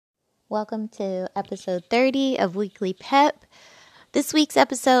Welcome to episode 30 of Weekly Pep. This week's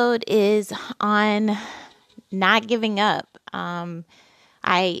episode is on not giving up.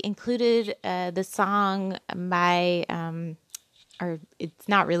 I included the song by, or it's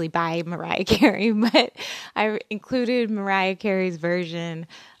not really by Mariah Carey, but I included Mariah Carey's version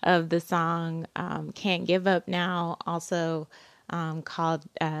of the song Can't Give Up Now, also called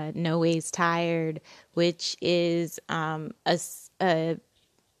No Ways Tired, which is a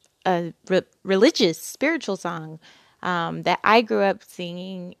religious, spiritual song that I grew up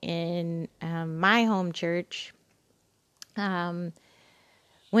singing in my home church when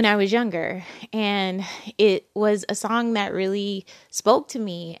I was younger. And it was a song that really spoke to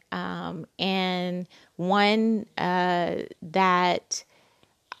me, and one that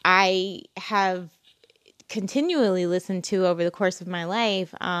I have continually listened to over the course of my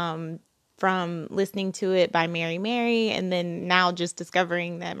life, from listening to it by Mary Mary, and then now just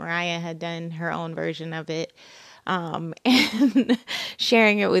discovering that Mariah had done her own version of it, and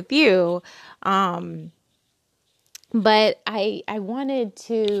sharing it with you. But I wanted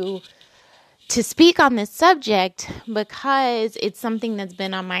to speak on this subject because it's something that's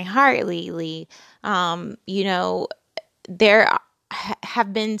been on my heart lately. There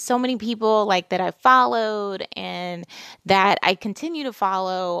have been so many people like that I've followed and that I continue to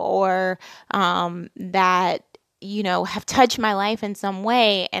follow, or that have touched my life in some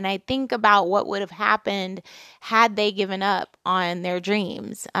way. And I think about what would have happened had they given up on their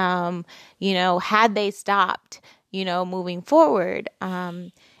dreams, had they stopped, moving forward.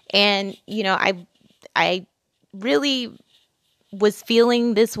 I really was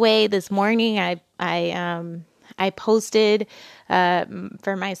feeling this way this morning. I posted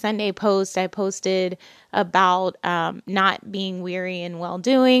for my Sunday post. I posted about not being weary in well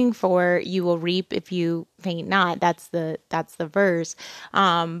doing, for you will reap if you faint not. That's the verse.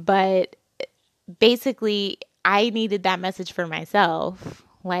 But basically, I needed that message for myself.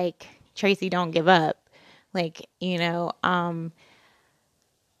 Like, Tracy, don't give up.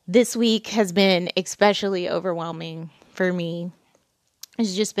 This week has been especially overwhelming for me.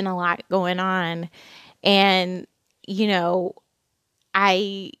 There's just been a lot going on. And,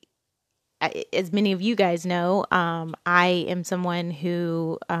 I as many of you guys know, I am someone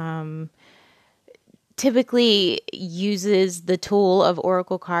who typically uses the tool of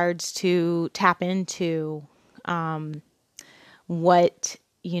Oracle cards to tap into what,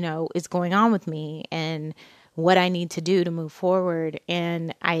 is going on with me and what I need to do to move forward.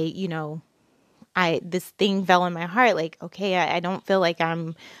 And this thing fell in my heart, like, okay, I don't feel like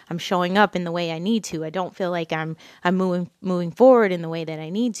I'm showing up in the way I need to. I don't feel like I'm moving forward in the way that I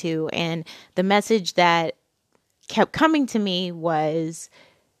need to. And the message that kept coming to me was,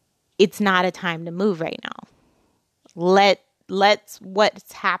 it's not a time to move right now. Let's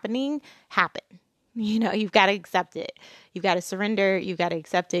what's happening happen. You've got to accept it. You've got to surrender. You've got to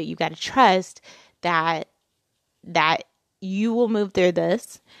accept it. You've got to trust that you will move through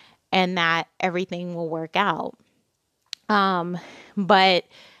this, and that everything will work out. But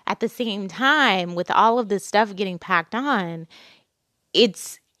at the same time, with all of this stuff getting packed on,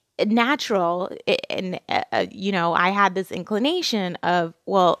 it's natural. And, I had this inclination of,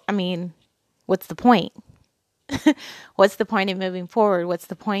 what's the point? What's the point in moving forward? What's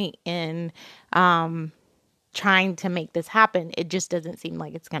the point in trying to make this happen? It just doesn't seem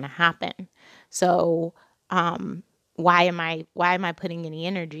like it's going to happen. So, why am I putting any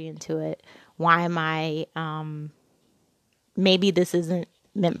energy into it? Why am I, maybe this isn't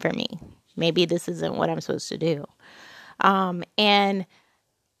meant for me. Maybe this isn't what I'm supposed to do. And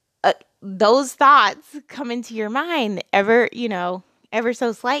those thoughts come into your mind ever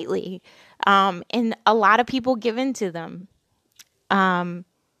so slightly. And a lot of people give into them.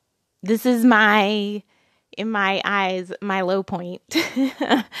 This is in my eyes, my low point,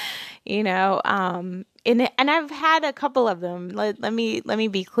 and I've had a couple of them. Let me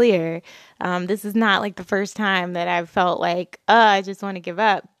be clear. This is not like the first time that I've felt like, I just want to give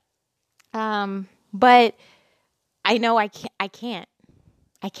up. But I know I can't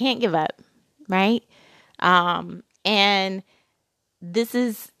give up. Right. And this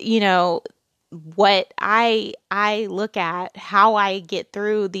is, what I look at, how I get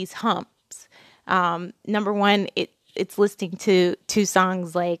through these humps. Number one, it's listening to two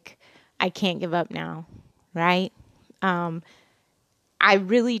songs like I Can't Give Up Now, right? I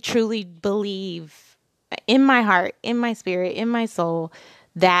really, truly believe in my heart, in my spirit, in my soul,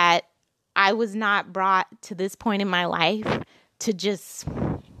 that I was not brought to this point in my life to just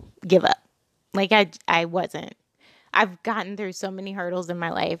give up. Like I wasn't. I've gotten through so many hurdles in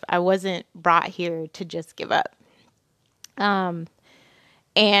my life. I wasn't brought here to just give up.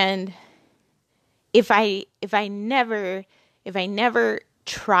 And if I never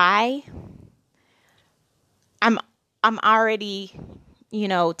try, I'm already,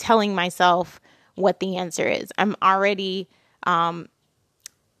 telling myself what the answer is. I'm already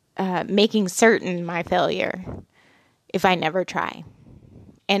making certain my failure if I never try.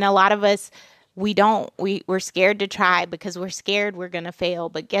 And a lot of us, we're scared to try because we're scared we're going to fail.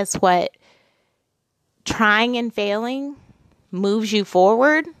 But guess what? Trying and failing moves you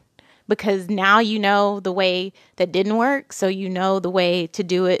forward, because now you know the way that didn't work, so you know the way to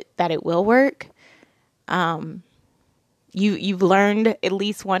do it that it will work. You've learned at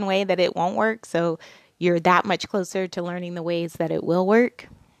least one way that it won't work, so you're that much closer to learning the ways that it will work,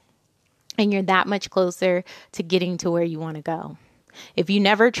 and you're that much closer to getting to where you want to go. If you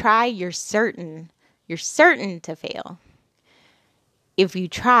never try, you're certain to fail. If you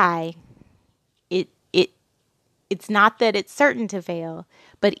try, it's not that it's certain to fail,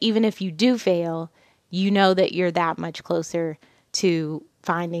 but even if you do fail, you know that you're that much closer to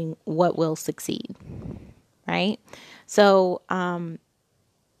finding what will succeed, right? So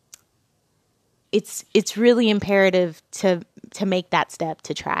it's really imperative to make that step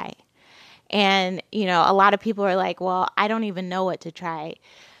to try. And, a lot of people are like, well, I don't even know what to try.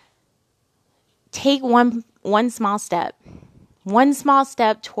 Take one small step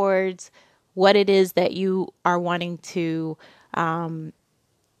towards what it is that you are wanting to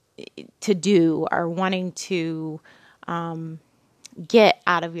do, or wanting to get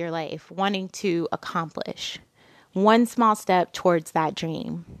out of your life, wanting to accomplish. One small step towards that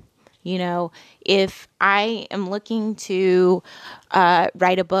dream. If I am looking to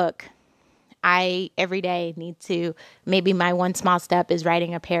write a book, I every day need to, maybe my one small step is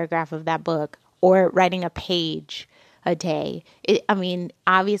writing a paragraph of that book, or writing a page a day.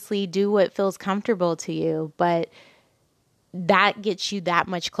 Obviously do what feels comfortable to you, but that gets you that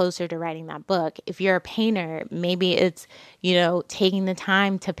much closer to writing that book. If you're a painter, maybe it's, taking the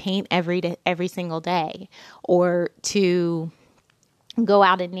time to paint every single day, or to go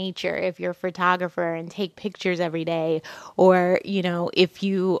out in nature if you're a photographer and take pictures every day, or if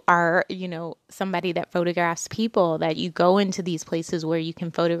you are somebody that photographs people, that you go into these places where you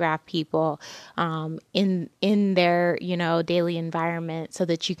can photograph people in their daily environment, so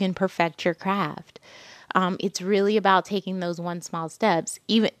that you can perfect your craft. It's really about taking those one small steps,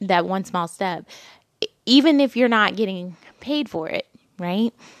 even if you're not getting paid for it,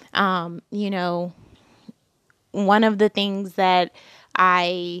 right? One of the things that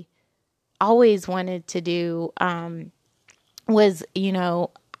I always wanted to do was,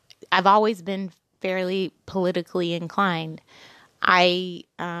 I've always been fairly politically inclined. I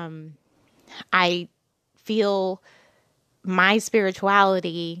feel my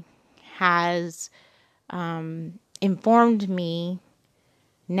spirituality has informed me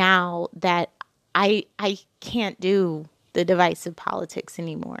now that I can't do the divisive politics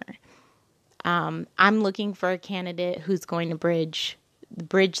anymore. I'm looking for a candidate who's going to bridge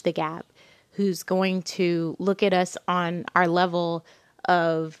the gap, who's going to look at us on our level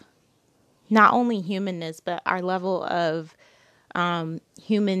of not only humanness, but our level of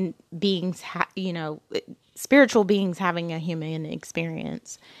human beings, spiritual beings having a human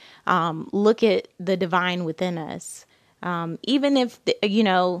experience. Look at the divine within us. Even if,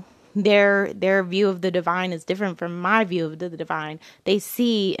 their view of the divine is different from my view of the divine, they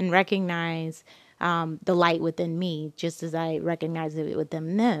see and recognize the light within me, just as I recognize it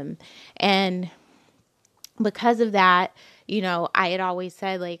within them. And because of that, I had always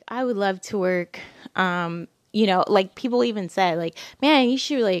said, like, I would love to work, like people even said, like, man, you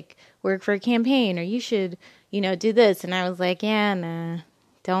should like work for a campaign, or you should, do this. And I was like, yeah, nah,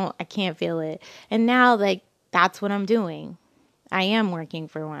 I can't feel it. And now, like, that's what I'm doing. I am working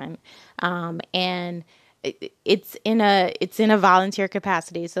for one. And it's in a volunteer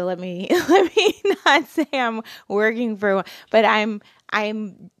capacity. So let me not say I'm working for one, but I'm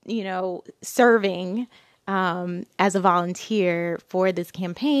serving as a volunteer for this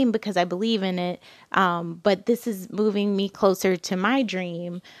campaign because I believe in it. But this is moving me closer to my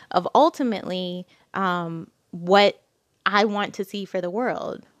dream of ultimately what I want to see for the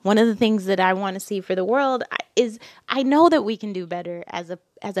world. One of the things that I want to see for the world is I know that we can do better as a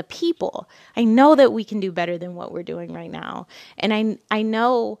people. I know that we can do better than what we're doing right now. And I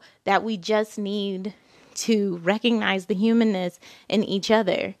know that we just need to recognize the humanness in each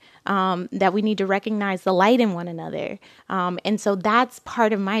other, that we need to recognize the light in one another. And so that's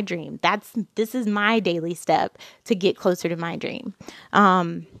part of my dream. This is my daily step to get closer to my dream.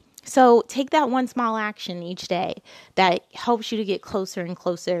 So take that one small action each day that helps you to get closer and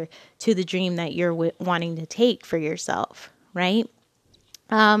closer to the dream that you're wanting to take for yourself, right?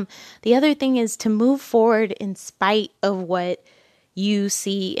 The other thing is to move forward in spite of what you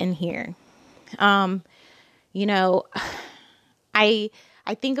see and hear. You know, I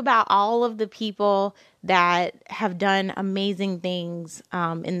think about all of the people that have done amazing things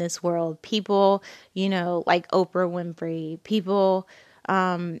in this world. People, you know, like Oprah Winfrey. People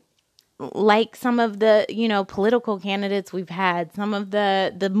like some of the, you know, political candidates we've had. Some of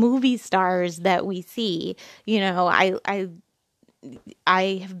the movie stars that we see. You know, I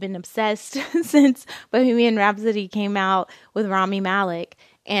have been obsessed since Bohemian Rhapsody came out with Rami Malek,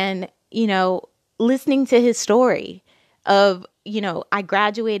 and, you know, listening to his story of, you know, I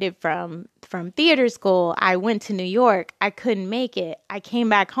graduated from theater school. I went to New York. I couldn't make it. I came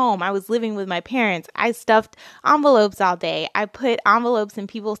back home. I was living with my parents. I stuffed envelopes all day. I put envelopes in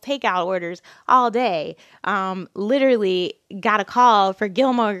people's takeout orders all day. Literally got a call for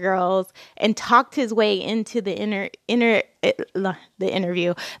Gilmore Girls and talked his way into the interview,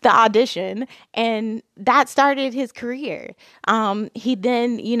 the audition, and that started his career. He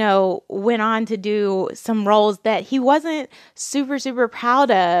then, you know, went on to do some roles that he wasn't super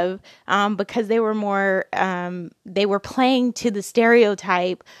proud of, because they were more, they were playing to the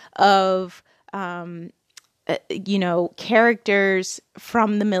stereotype of, you know, characters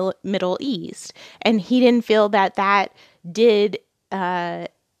from the Middle East. And he didn't feel that did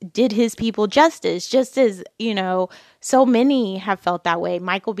his people justice, just as, you know, so many have felt that way.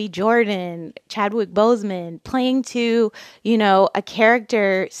 Michael B. Jordan, Chadwick Boseman, playing to, you know, a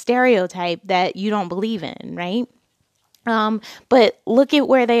character stereotype that you don't believe in, right? But look at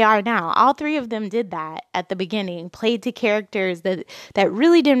where they are now. All three of them did that at the beginning, played to characters that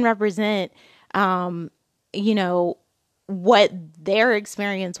really didn't represent, you know, what their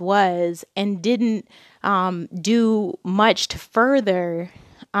experience was, and didn't do much to further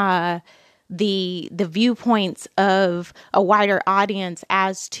the viewpoints of a wider audience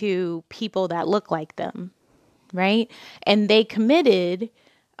as to people that look like them, right? And they committed,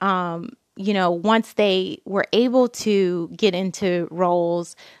 you know, once they were able to get into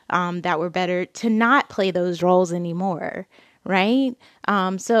roles that were better, to not play those roles anymore, right?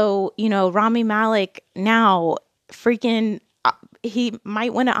 So, you know, Rami Malek now freaking, he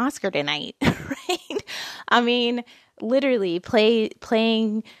might win an Oscar tonight, right? I mean, literally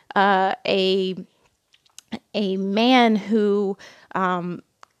playing a man who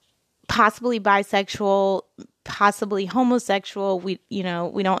possibly bisexual, possibly homosexual. We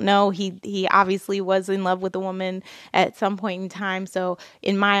don't know. He obviously was in love with a woman at some point in time. So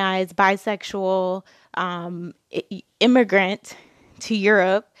in my eyes, bisexual, immigrant to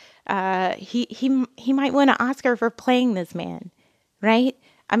Europe. He might win an Oscar for playing this man, right?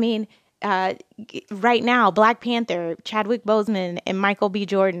 I mean, right now, Black Panther, Chadwick Boseman and Michael B.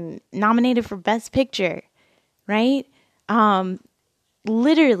 Jordan nominated for Best Picture, right?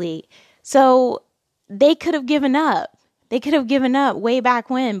 Literally. So they could have given up. They could have given up way back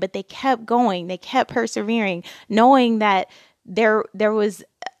when, but they kept going. They kept persevering, knowing that there was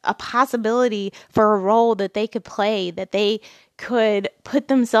a possibility for a role that they could play, that they could put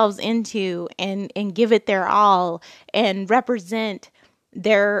themselves into and give it their all and represent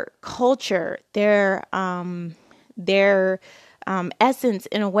their culture, their essence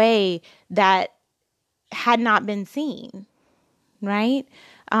in a way that had not been seen, right?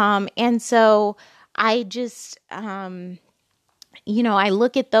 And so I just, you know, I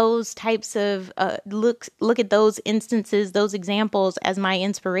look at those types of, look at those instances, those examples as my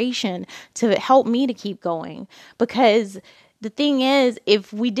inspiration to help me to keep going. Because the thing is,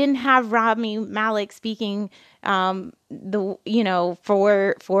 if we didn't have Rami Malek speaking, for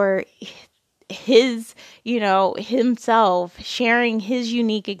his, you know, himself sharing his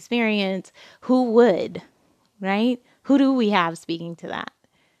unique experience, who would, right? Who do we have speaking to that,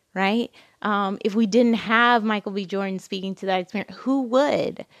 right? If we didn't have Michael B. Jordan speaking to that experience, who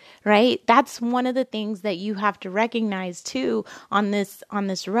would, right? That's one of the things that you have to recognize too on this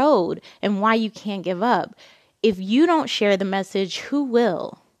road, and why you can't give up. If you don't share the message, who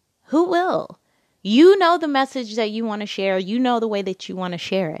will? Who will? You know the message that you want to share. You know the way that you want to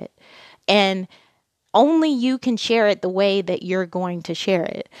share it. And only you can share it the way that you're going to share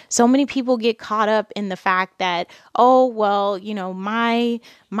it. So many people get caught up in the fact that, oh, well, you know, my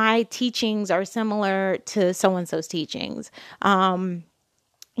teachings are similar to so-and-so's teachings. You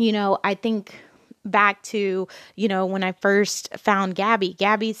know, I think back to, you know, when I first found Gabby.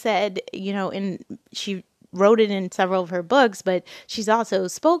 Gabby said, you know, she wrote it in several of her books, but she's also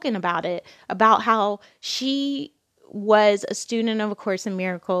spoken about it, about how she was a student of A Course in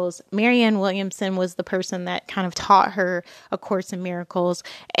Miracles. Marianne Williamson was the person that kind of taught her A Course in Miracles.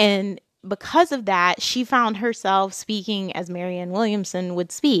 And because of that, she found herself speaking as Marianne Williamson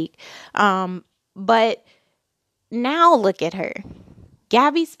would speak. But now look at her.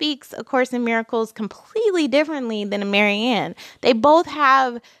 Gabby speaks A Course in Miracles completely differently than Marianne. They both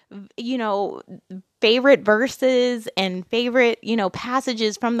have, favorite verses and favorite,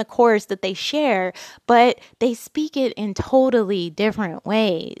 passages from the Course that they share, but they speak it in totally different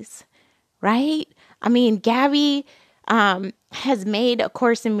ways, right? I mean, Gabby has made A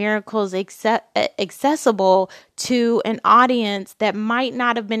Course in Miracles accessible to an audience that might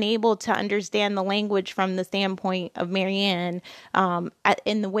not have been able to understand the language from the standpoint of Marianne,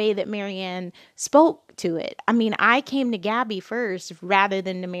 in the way that Marianne spoke to it. I mean, I came to Gabby first rather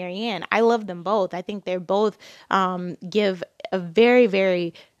than to Marianne. I love them both. I think they're both give a very,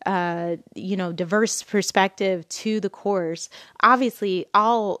 very diverse perspective to the Course, obviously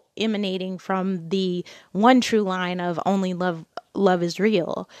all emanating from the one true line of only love is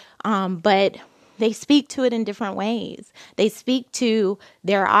real. But they speak to it in different ways. They speak to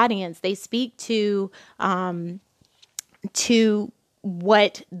their audience. They speak to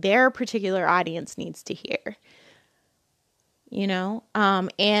what their particular audience needs to hear,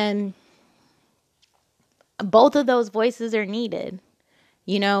 and both of those voices are needed.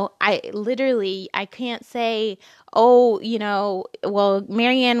 I can't say, well,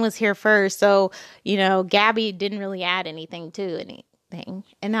 Marianne was here first, so, Gabby didn't really add anything to anything.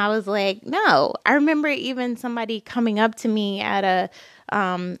 And I was like, no. I remember even somebody coming up to me at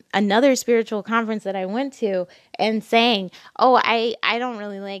another spiritual conference that I went to and saying, oh, I don't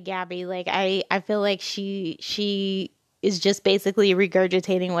really like Gabby. Like, I feel like she is just basically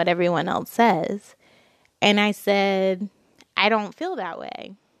regurgitating what everyone else says. And I said, I don't feel that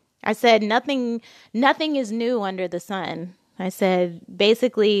way. I said, nothing is new under the sun. I said,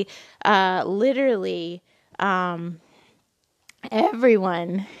 basically, literally,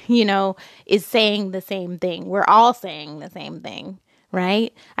 everyone, is saying the same thing. We're all saying the same thing,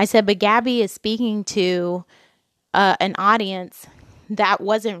 right? I said, but Gabby is speaking to an audience that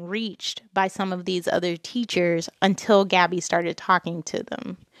wasn't reached by some of these other teachers until Gabby started talking to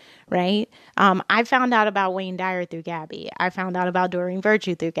them, right? I found out about Wayne Dyer through Gabby. I found out about Doreen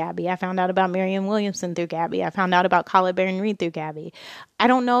Virtue through Gabby. I found out about Marianne Williamson through Gabby. I found out about Khaled Baron-Reed through Gabby. I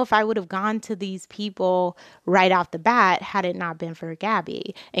don't know if I would have gone to these people right off the bat had it not been for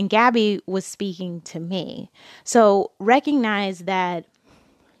Gabby. And Gabby was speaking to me. So recognize that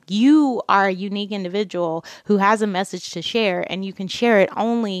you are a unique individual who has a message to share, and you can share it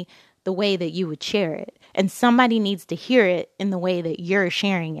only the way that you would share it. And somebody needs to hear it in the way that you're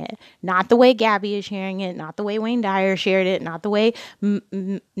sharing it. Not the way Gabby is sharing it, not the way Wayne Dyer shared it, not the way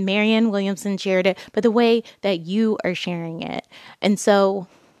Marianne Williamson shared it, but the way that you are sharing it. And so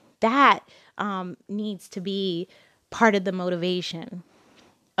that needs to be part of the motivation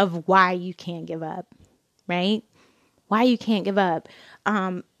of why you can't give up, right? Why you can't give up.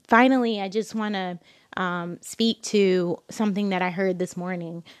 Finally, I just want to speak to something that I heard this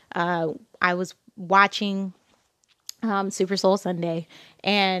morning. I was watching Super Soul Sunday,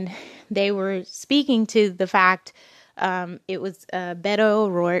 and they were speaking to the fact, it was Beto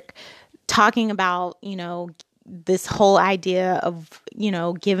O'Rourke talking about, this whole idea of,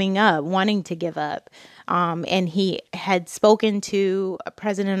 giving up, wanting to give up. And he had spoken to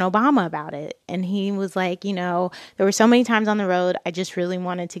President Obama about it. And he was like, there were so many times on the road, I just really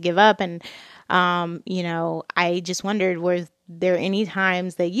wanted to give up. And, I just wondered, were there any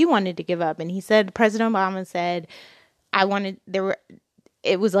times that you wanted to give up? And he said, President Obama said,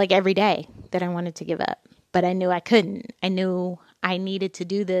 it was like every day that I wanted to give up, but I knew I couldn't. I knew I needed to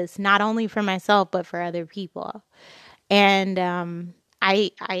do this, not only for myself, but for other people. And,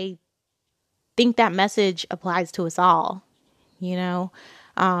 I think that message applies to us all, yeah,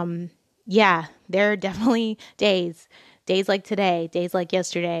 there are definitely days like today, days like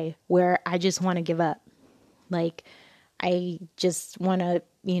yesterday, where I just want to give up. Like, I just want to,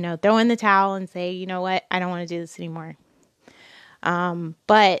 throw in the towel and say, you know what, I don't want to do this anymore.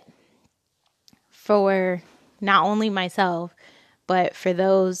 But for not only myself, but for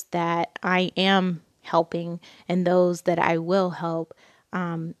those that I am helping and those that I will help,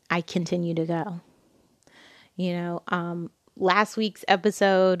 I continue to go. Last week's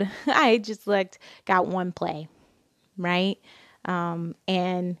episode, I just got one play, right?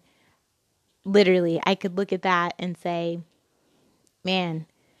 And literally I could look at that and say, man,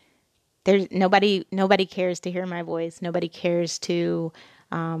 there's nobody cares to hear my voice. Nobody cares to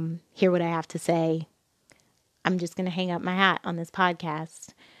hear what I have to say. I'm just going to hang up my hat on this podcast.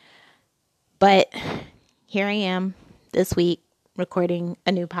 But here I am this week recording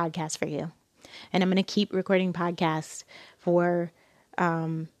a new podcast for you. And I'm going to keep recording podcasts for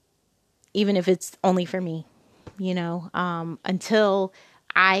even if it's only for me, until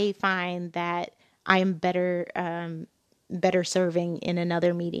I find that I am better serving in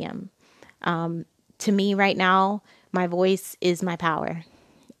another medium. To me right now, my voice is my power.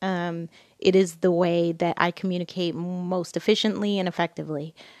 It is the way that I communicate most efficiently and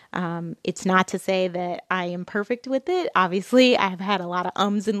effectively. It's not to say that I am perfect with it. Obviously, I've had a lot of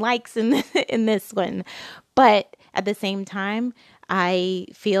ums and likes in this one. But at the same time, I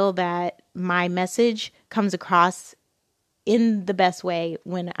feel that my message comes across in the best way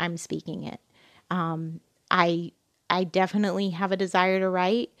when I'm speaking it. I I definitely have a desire to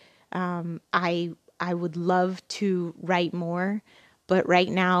write. I would love to write more, but right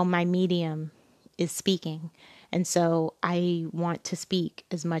now my medium is speaking. And so I want to speak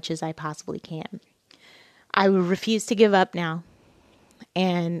as much as I possibly can. I refuse to give up now.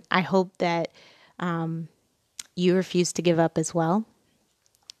 And I hope that you refuse to give up as well.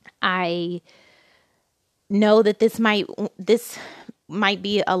 I know that this might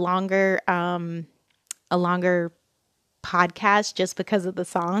be a longer podcast just because of the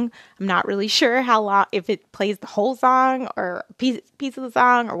song. I'm not really sure how long, if it plays the whole song or a piece of the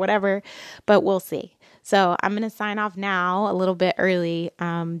song or whatever, but we'll see. So I'm going to sign off now a little bit early,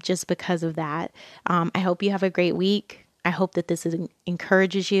 just because of that. I hope you have a great week. I hope that this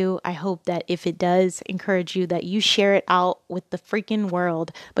encourages you. I hope that if it does encourage you, that you share it out with the freaking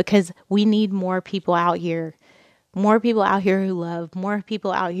world, because we need more people out here. More people out here who love, more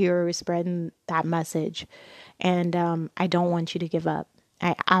people out here who are spreading that message. And I don't want you to give up.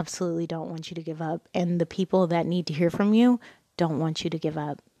 I absolutely don't want you to give up. And the people that need to hear from you don't want you to give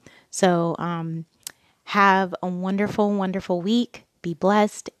up. So have a wonderful, wonderful week. Be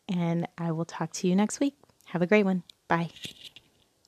blessed. And I will talk to you next week. Have a great one. Bye.